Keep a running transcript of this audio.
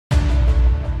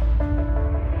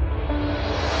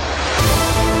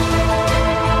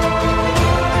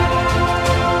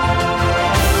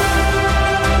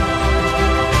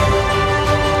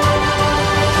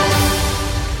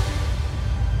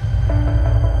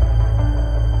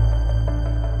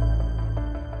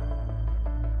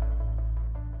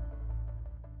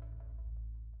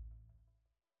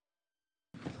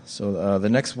So the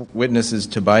next witness is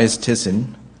Tobias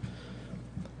Tissen.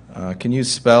 Can you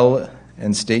spell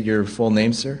and state your full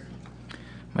name, sir?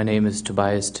 My name is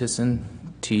Tobias Tissen,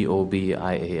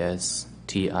 Tobias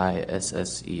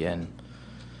Tissen.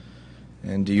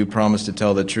 And do you promise to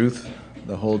tell the truth,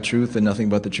 the whole truth, and nothing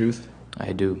but the truth?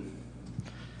 I do.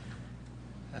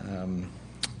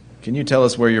 Can you tell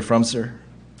us where you're from, sir?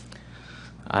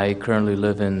 I currently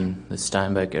live in the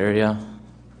Steinbach area,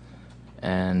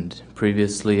 and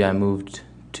previously I moved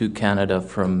to Canada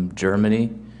from Germany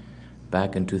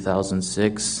back in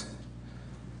 2006.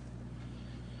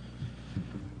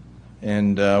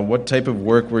 And what type of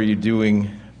work were you doing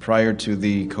prior to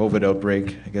the COVID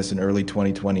outbreak, I guess in early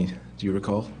 2020? Do you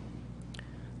recall?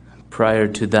 Prior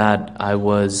to that, I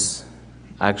was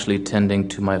actually tending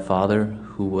to my father,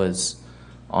 who was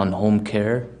on home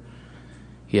care.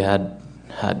 He had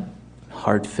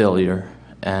heart failure,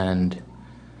 and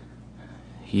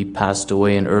he passed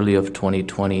away in early of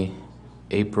 2020,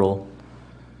 April.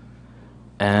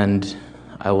 And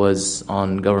I was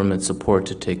on government support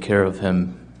to take care of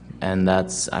him, and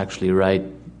that's actually right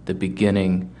the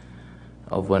beginning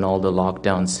of when all the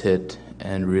lockdowns hit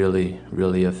and really,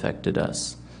 really affected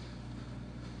us.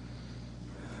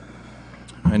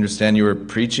 I understand you were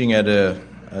preaching at a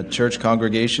church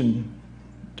congregation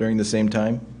during the same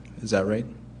time. Is that right?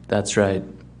 That's right.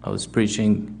 I was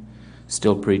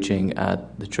still preaching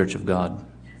at the Church of God.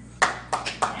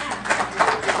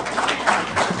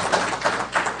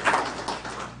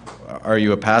 Are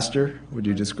you a pastor? Would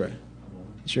you describe?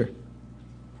 Sure.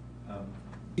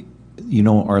 You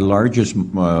know, our largest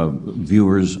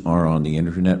viewers are on the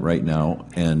internet right now,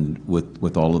 and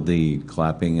with all of the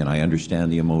clapping, and I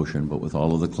understand the emotion, but with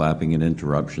all of the clapping and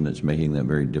interruption, it's making that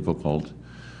very difficult.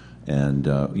 And,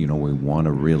 we want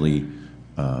to really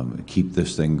keep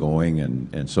this thing going,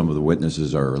 and some of the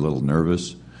witnesses are a little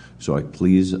nervous. So I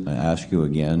please ask you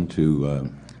again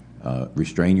to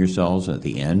restrain yourselves at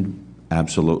the end.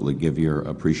 Absolutely give your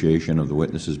appreciation of the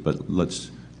witnesses, but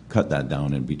let's cut that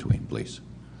down in between, please.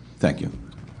 Thank you.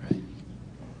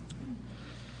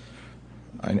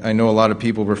 I know a lot of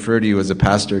people refer to you as a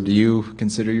pastor. Do you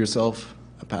consider yourself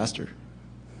a pastor?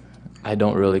 I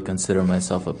don't really consider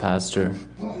myself a pastor,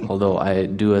 although I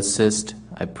do assist,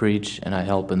 I preach, and I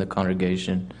help in the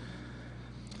congregation.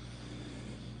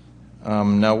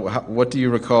 Now, what do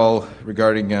you recall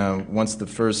regarding once the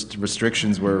first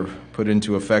restrictions were put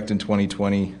into effect in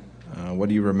 2020? What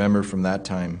do you remember from that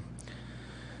time?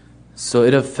 So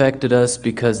it affected us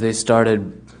because they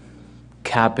started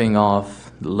capping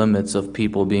off the limits of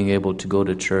people being able to go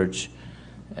to church,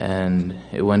 and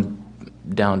it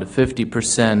went down to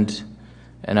 50%,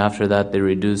 and after that they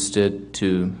reduced it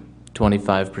to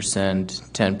 25%,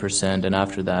 10%, and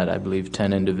after that I believe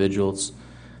 10 individuals,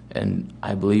 and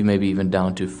I believe maybe even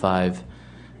down to 5.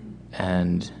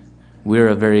 And we're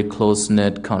a very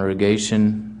close-knit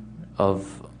congregation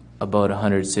of about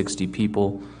 160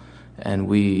 people, and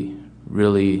we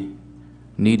really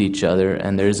need each other,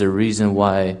 and there's a reason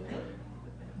why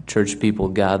church people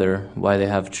gather, why they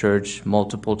have church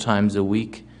multiple times a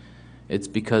week. It's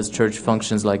because church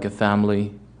functions like a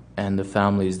family, and the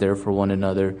family is there for one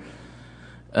another.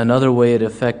 Another way it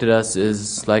affected us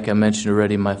is, like I mentioned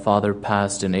already, my father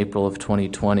passed in April of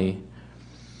 2020,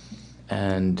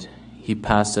 and he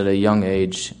passed at a young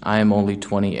age. I am only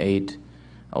 28.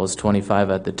 I was 25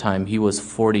 at the time. He was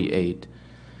 48.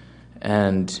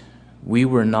 And we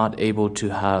were not able to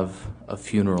have a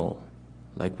funeral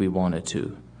like we wanted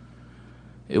to.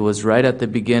 It was right at the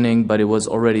beginning, but it was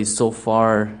already so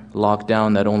far locked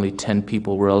down that only 10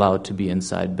 people were allowed to be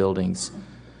inside buildings.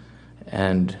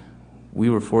 And we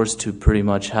were forced to pretty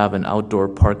much have an outdoor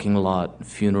parking lot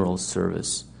funeral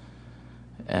service.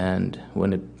 And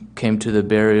when it came to the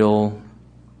burial,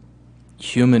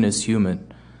 human is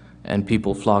human, and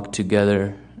people flocked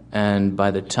together. And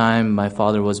by the time my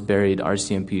father was buried,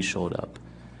 RCMP showed up.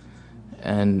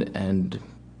 And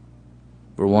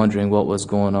we're wondering what was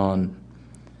going on.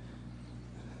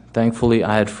 Thankfully,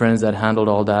 I had friends that handled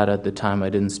all that at the time. I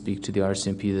didn't speak to the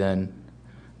RCMP then.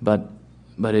 But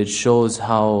it shows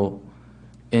how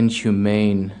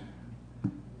inhumane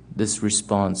this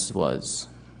response was.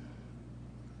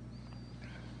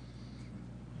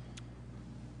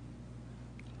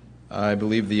 I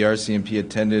believe the RCMP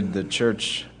attended the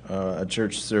church, a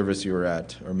church service you were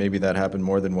at, or maybe that happened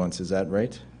more than once. Is that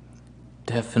right?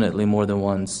 Definitely more than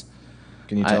once.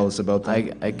 Can you tell us about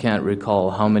that? I can't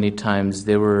recall how many times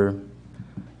they were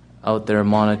out there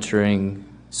monitoring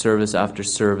service after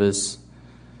service,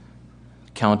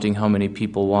 counting how many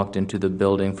people walked into the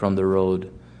building from the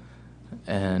road.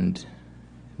 And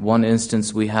one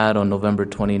instance we had on November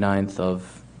 29th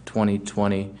of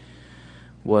 2020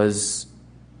 was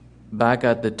back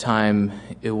at the time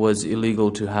it was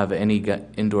illegal to have any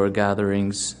indoor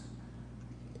gatherings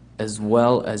as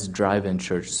well as drive-in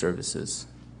church services.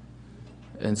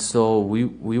 And so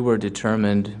we were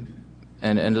determined,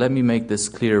 and let me make this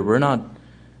clear, we're not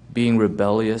being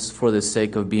rebellious for the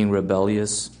sake of being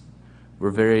rebellious. We're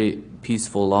very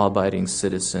peaceful, law-abiding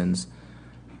citizens.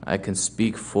 I can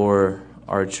speak for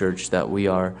our church that we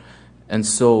are. And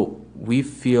so we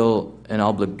feel an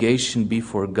obligation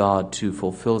before God to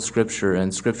fulfill Scripture,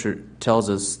 and Scripture tells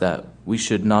us that we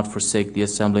should not forsake the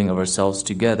assembling of ourselves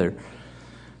together.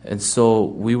 And so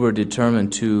we were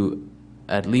determined to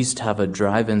at least have a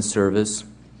drive-in service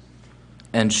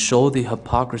and show the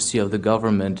hypocrisy of the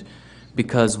government,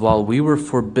 because while we were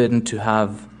forbidden to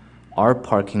have our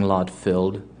parking lot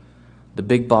filled, the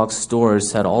big box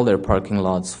stores had all their parking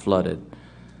lots flooded.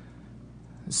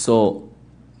 So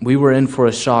we were in for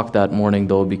a shock that morning,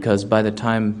 though, because by the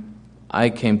time I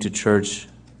came to church,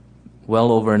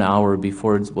 well over an hour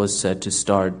before it was set to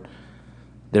start,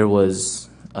 there was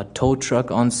a tow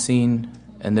truck on scene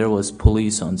and there was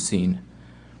police on scene.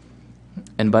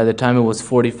 And by the time it was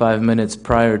 45 minutes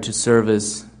prior to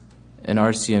service, an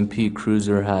RCMP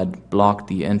cruiser had blocked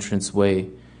the entranceway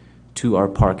to our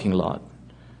parking lot.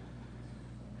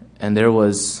 And there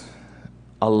was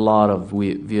a lot of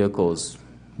vehicles.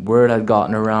 Word had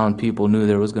gotten around, people knew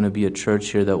there was going to be a church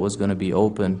here that was going to be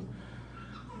open.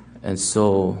 And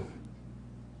so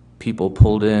people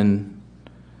pulled in,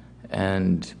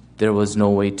 and there was no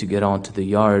way to get onto the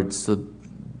yard. So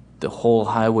the whole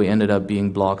highway ended up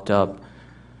being blocked up.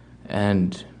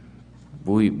 And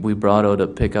we brought out a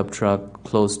pickup truck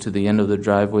close to the end of the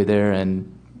driveway there,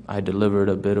 and I delivered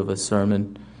a bit of a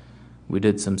sermon. We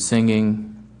did some singing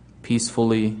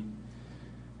peacefully,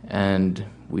 and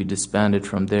we disbanded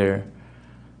from there.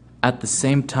 At the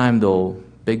same time, though,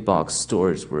 big box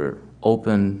stores were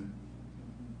open,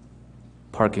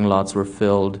 parking lots were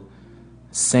filled.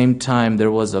 Same time,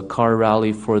 there was a car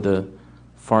rally for the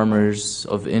farmers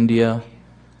of India,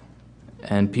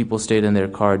 and people stayed in their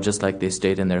car just like they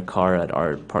stayed in their car at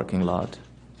our parking lot.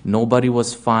 Nobody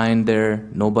was fined there,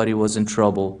 nobody was in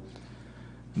trouble,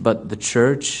 but the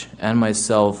church and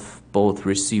myself both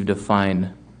received a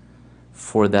fine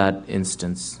for that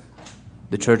instance.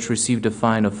 The church received a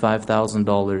fine of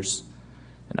 $5,000,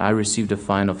 and I received a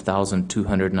fine of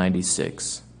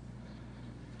 $1,296.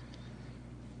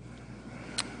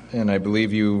 And I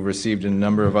believe you received a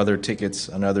number of other tickets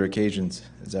on other occasions.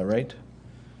 Is that right?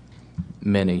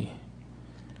 Many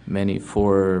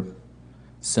for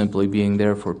simply being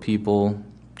there for people,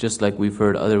 just like we've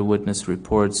heard other witness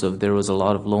reports of. There was a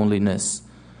lot of loneliness,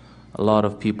 a lot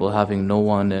of people having no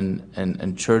one,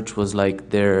 and church was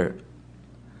like their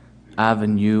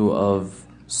avenue of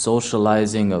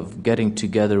socializing, of getting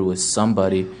together with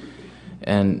somebody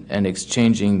and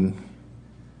exchanging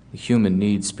human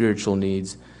needs, spiritual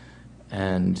needs.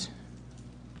 And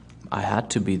I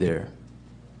had to be there.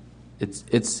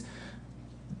 It's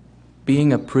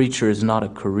being a preacher is not a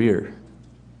career.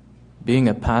 Being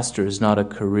a pastor is not a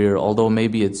career, although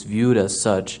maybe it's viewed as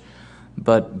such.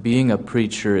 But being a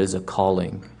preacher is a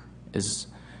calling, is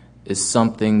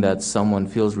something that someone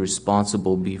feels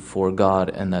responsible before God,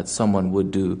 and that someone would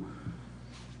do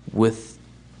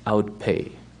without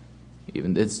pay.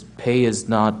 Even pay is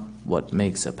not what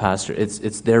makes a pastor.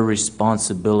 It's their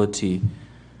responsibility.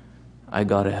 I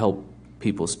got to help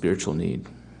people's spiritual need.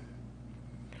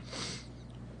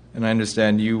 And I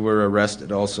understand you were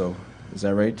arrested also. Is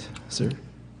that right, sir?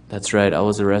 That's right. I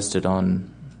was arrested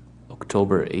on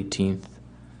October 18th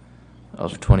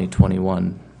of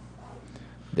 2021.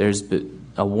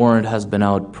 A warrant has been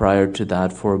out prior to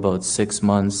that for about 6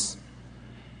 months,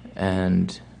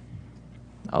 and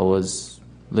I was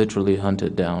literally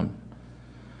hunted down.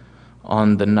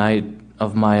 On the night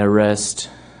of my arrest,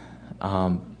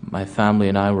 my family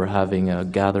and I were having a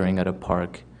gathering at a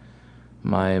park.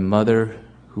 My mother,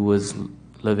 who was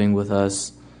living with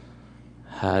us,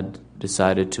 had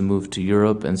decided to move to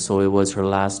Europe, and so it was her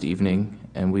last evening,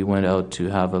 and we went out to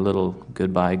have a little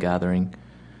goodbye gathering,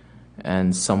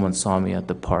 and someone saw me at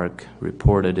the park,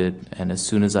 reported it, and as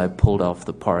soon as I pulled off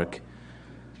the park,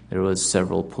 there was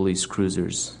several police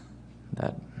cruisers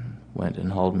that went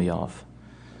and hauled me off.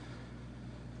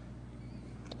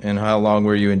 And how long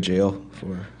were you in jail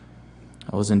for?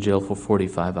 I was in jail for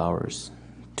 45 hours,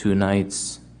 2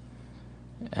 nights,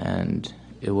 and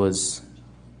it was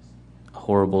a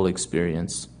horrible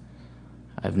experience.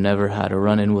 I've never had a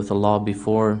run-in with the law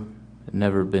before, I've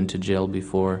never been to jail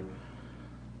before,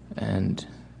 and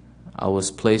I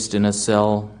was placed in a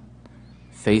cell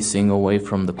facing away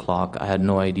from the clock. I had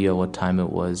no idea what time it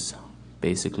was.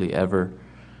 basically ever.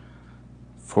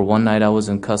 For one night I was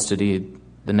in custody.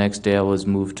 The next day I was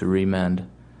moved to remand,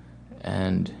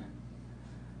 and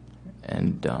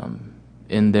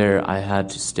in there I had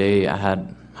to stay. I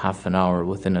had half an hour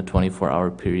within a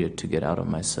 24-hour period to get out of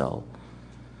my cell.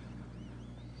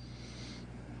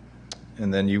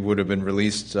 And then you would have been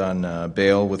released on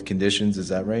bail with conditions, is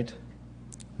that right?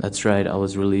 That's right. I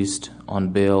was released on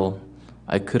bail.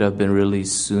 I could have been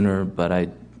released sooner, but I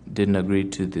didn't agree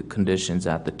to the conditions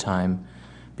at the time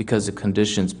because the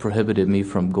conditions prohibited me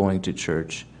from going to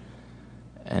church,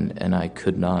 and I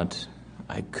could not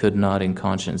in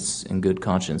good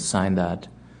conscience sign that.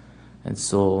 And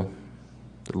so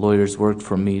the lawyers worked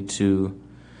for me to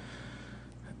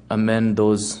amend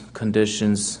those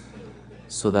conditions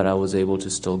so that I was able to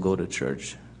still go to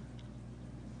church.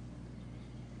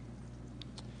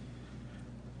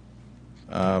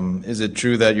 Is it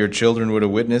true that your children would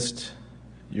have witnessed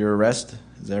your arrest?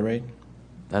 Is that right?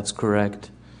 That's correct.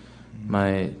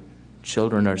 My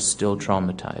children are still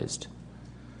traumatized.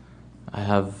 I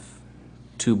have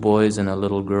 2 boys and a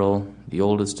little girl. The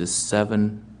oldest is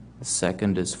 7, the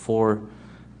second is 4,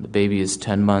 the baby is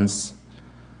 10 months.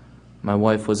 My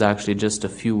wife was actually just a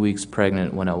few weeks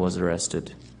pregnant when I was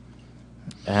arrested.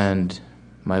 And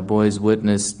my boys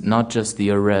witnessed not just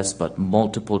the arrest, but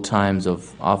multiple times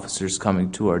of officers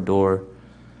coming to our door.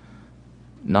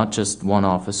 Not just one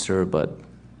officer, but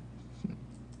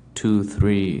 2,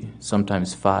 3,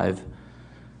 sometimes 5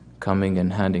 coming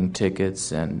and handing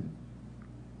tickets. And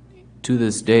to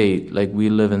this day, like, we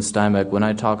live in Steinbach. When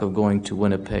I talk of going to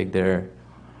Winnipeg, they're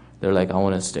like, I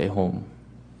want to stay home.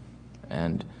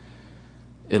 And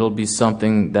it'll be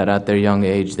something that at their young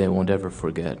age they won't ever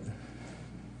forget.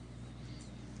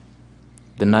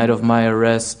 The night of my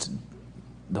arrest,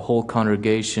 the whole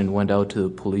congregation went out to the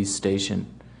police station,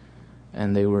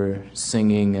 and they were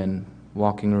singing and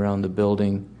walking around the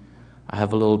building. I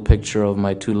have a little picture of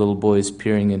my 2 little boys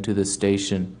peering into the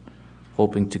station,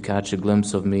 hoping to catch a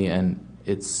glimpse of me, and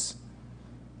it's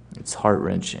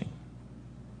heart-wrenching.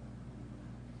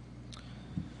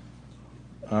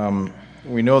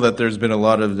 We know that there's been a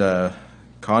lot of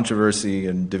controversy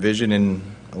and division in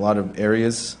a lot of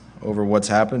areas over what's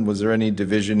happened. Was there any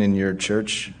division in your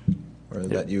church or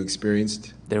that you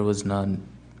experienced? There was none.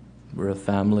 We're a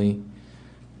family.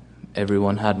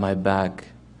 Everyone had my back.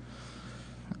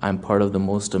 I'm part of the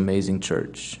most amazing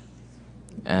church.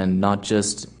 And not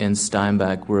just in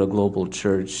Steinbach, we're a global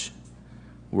church.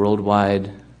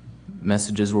 Worldwide,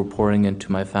 messages were pouring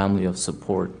into my family of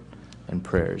support and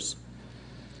prayers.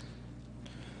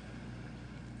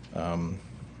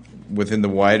 Within the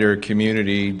wider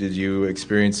community, did you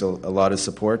experience a lot of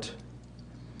support?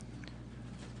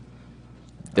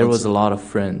 There was a lot of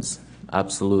friends,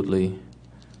 absolutely,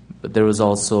 but there was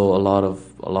also a lot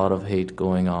of hate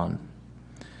going on.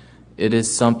 It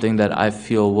is something that I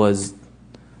feel was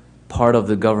part of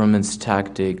the government's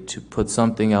tactic to put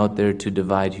something out there to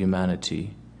divide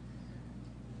humanity.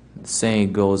 The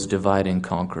saying goes, divide and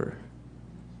conquer,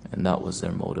 and that was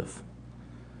their motive.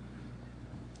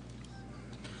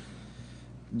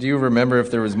 Do you remember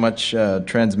if there was much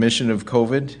transmission of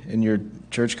COVID in your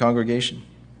church congregation?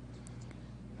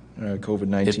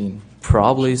 COVID-19?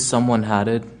 Probably someone had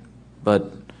it,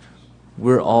 but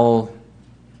we're all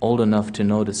old enough to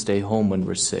know to stay home when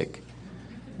we're sick.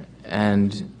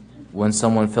 And when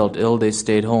someone felt ill, they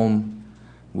stayed home.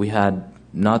 We had,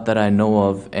 not that I know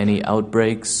of, any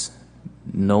outbreaks,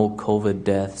 no COVID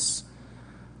deaths,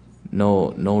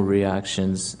 no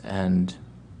reactions, and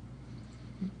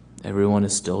everyone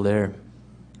is still there.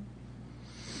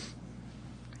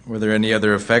 Were there any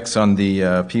other effects on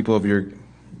the people of your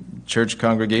church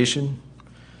congregation?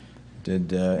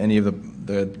 Did any of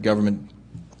the government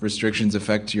restrictions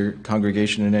affect your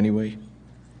congregation in any way?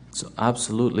 So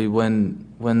absolutely. When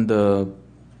the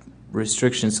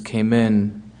restrictions came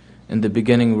in the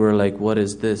beginning we were like, what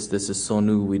is this? This is so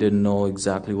new. We didn't know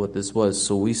exactly what this was.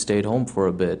 So we stayed home for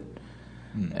a bit.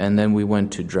 And then we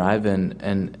went to drive-in,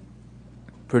 and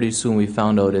pretty soon we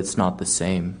found out it's not the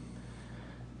same.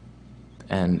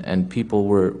 And people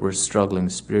were struggling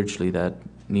spiritually that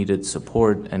needed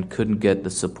support and couldn't get the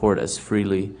support as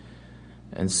freely.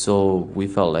 And so we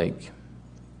felt like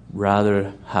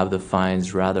rather have the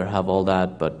fines, rather have all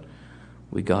that, but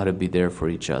we got to be there for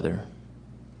each other.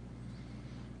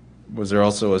 Was there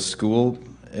also a school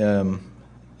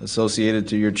associated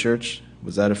to your church?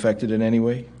 Was that affected in any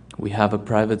way? We have a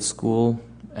private school,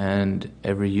 and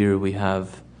every year we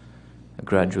have a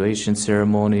graduation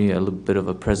ceremony, a little bit of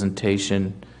a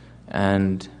presentation,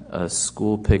 and a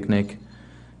school picnic.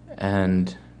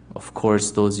 And of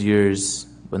course, those years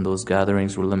when those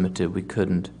gatherings were limited, we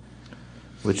couldn't.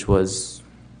 which was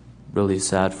really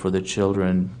sad for the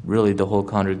children, really the whole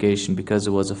congregation, because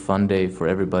it was a fun day for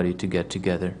everybody to get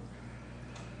together.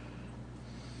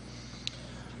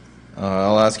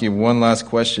 I'll ask you one last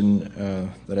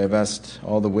question that I've asked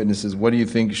all the witnesses. What do you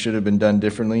think should have been done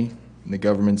differently in the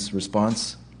government's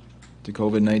response to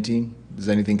COVID-19? Does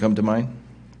anything come to mind?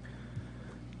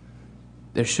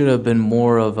 There should have been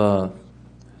more of a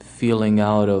feeling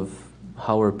out of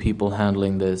how are people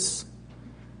handling this,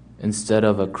 instead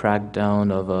of a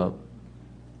crackdown of a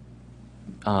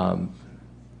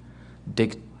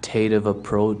dictative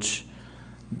approach.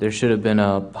 There should have been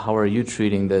a, how are you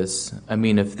treating this? I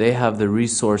mean, if they have the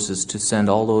resources to send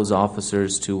all those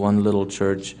officers to one little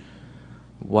church,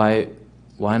 why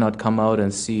not come out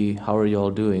and see, how are you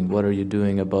all doing? What are you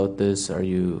doing about this? Are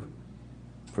you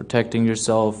protecting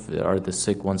yourself? Are the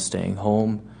sick ones staying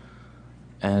home?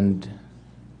 And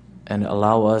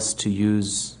allow us to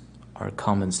use our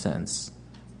common sense.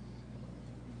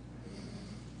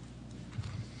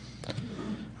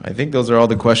 I think those are all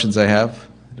the questions I have.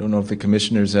 I don't know if the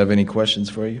commissioners have any questions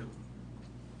for you.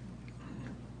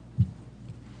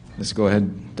 Let's go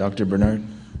ahead, Dr. Bernard.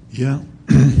 Yeah.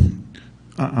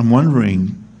 I'm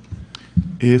wondering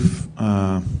if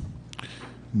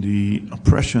the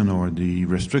oppression or the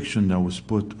restriction that was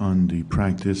put on the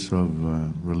practice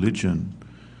of religion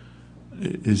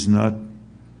is not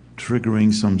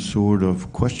triggering some sort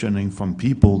of questioning from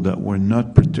people that were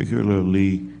not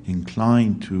particularly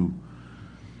inclined to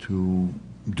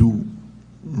do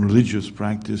religious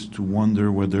practice, to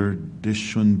wonder whether this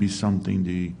shouldn't be something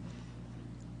they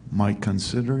might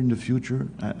consider in the future,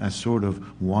 as sort of,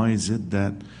 why is it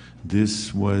that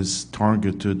this was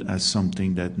targeted as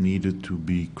something that needed to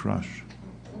be crushed?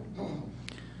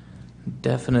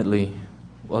 Definitely.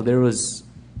 Well, there was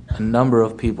a number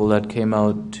of people that came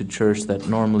out to church that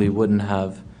normally wouldn't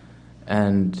have,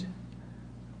 and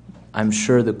I'm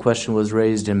sure the question was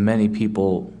raised in many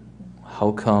people,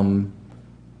 how come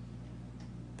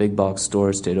big box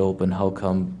stores stayed open? How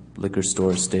come liquor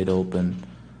stores stayed open?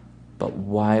 But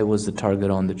why was the target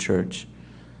on the church?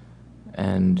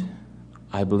 And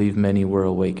I believe many were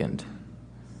awakened.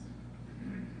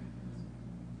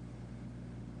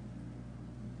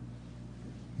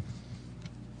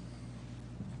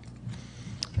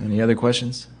 Any other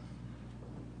questions?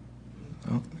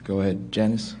 Oh, go ahead,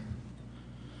 Janice.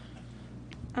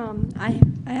 I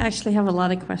actually have a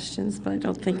lot of questions, but I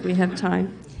don't think we have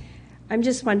time. I'm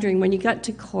just wondering, when you got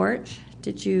to court,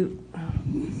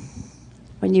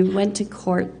 when you went to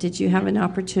court, did you have an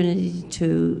opportunity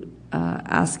to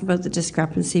ask about the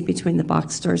discrepancy between the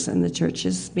box stores and the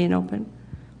churches being open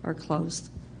or closed?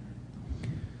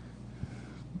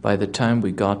 By the time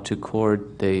we got to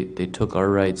court, they took our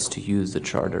rights to use the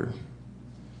charter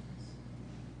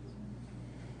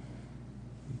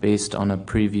based on a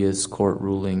previous court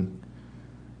ruling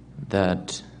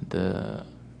that the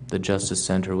Justice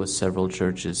Center with several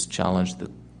churches challenged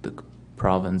the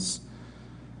province,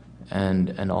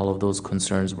 and all of those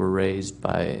concerns were raised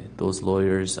by those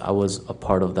lawyers. I was a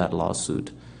part of that lawsuit,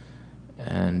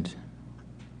 and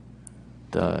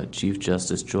the Chief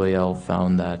Justice Joyelle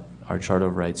found that our Charter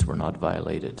of Rights were not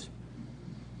violated.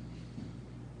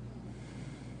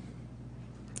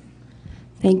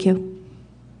 Thank you.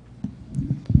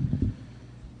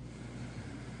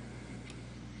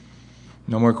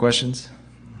 No more questions?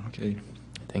 Okay.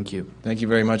 Thank you. Thank you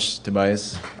very much,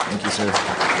 Tobias. Thank you, sir.